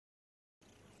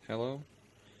Hello,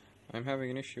 I'm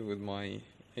having an issue with my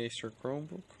Acer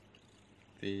Chromebook.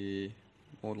 The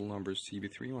model number is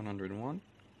CB3-111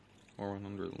 or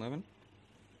 111.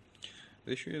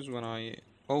 The issue is when I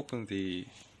open the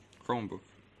Chromebook,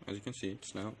 as you can see,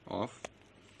 it's now off.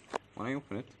 When I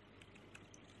open it,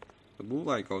 the blue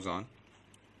light goes on,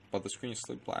 but the screen is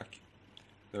still black.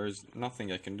 There is nothing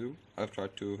I can do. I've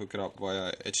tried to hook it up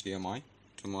via HDMI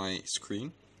to my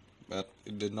screen, but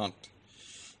it did not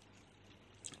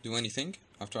do anything.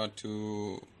 I've tried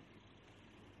to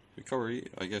recovery,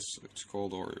 I guess it's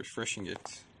called, or refreshing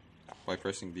it by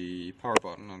pressing the power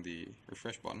button and the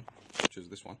refresh button, which is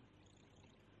this one,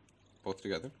 both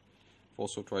together. I've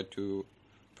also tried to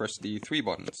press the three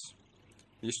buttons,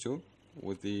 these two,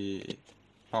 with the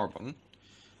power button,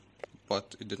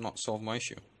 but it did not solve my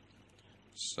issue.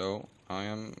 So I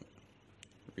am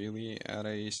really at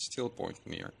a still point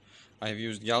here. I have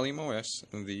used Gallium OS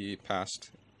in the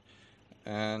past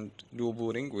and dual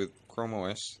booting with Chrome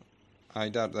OS. I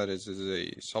doubt that is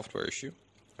a software issue.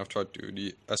 I've tried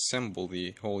to assemble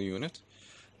the whole unit.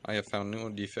 I have found no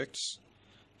defects,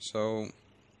 so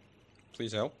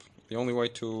please help. The only way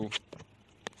to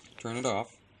turn it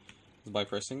off is by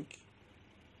pressing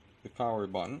the power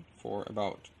button for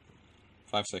about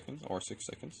 5 seconds or 6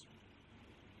 seconds.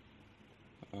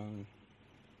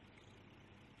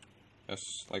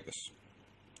 Yes, like this.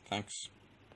 Thanks.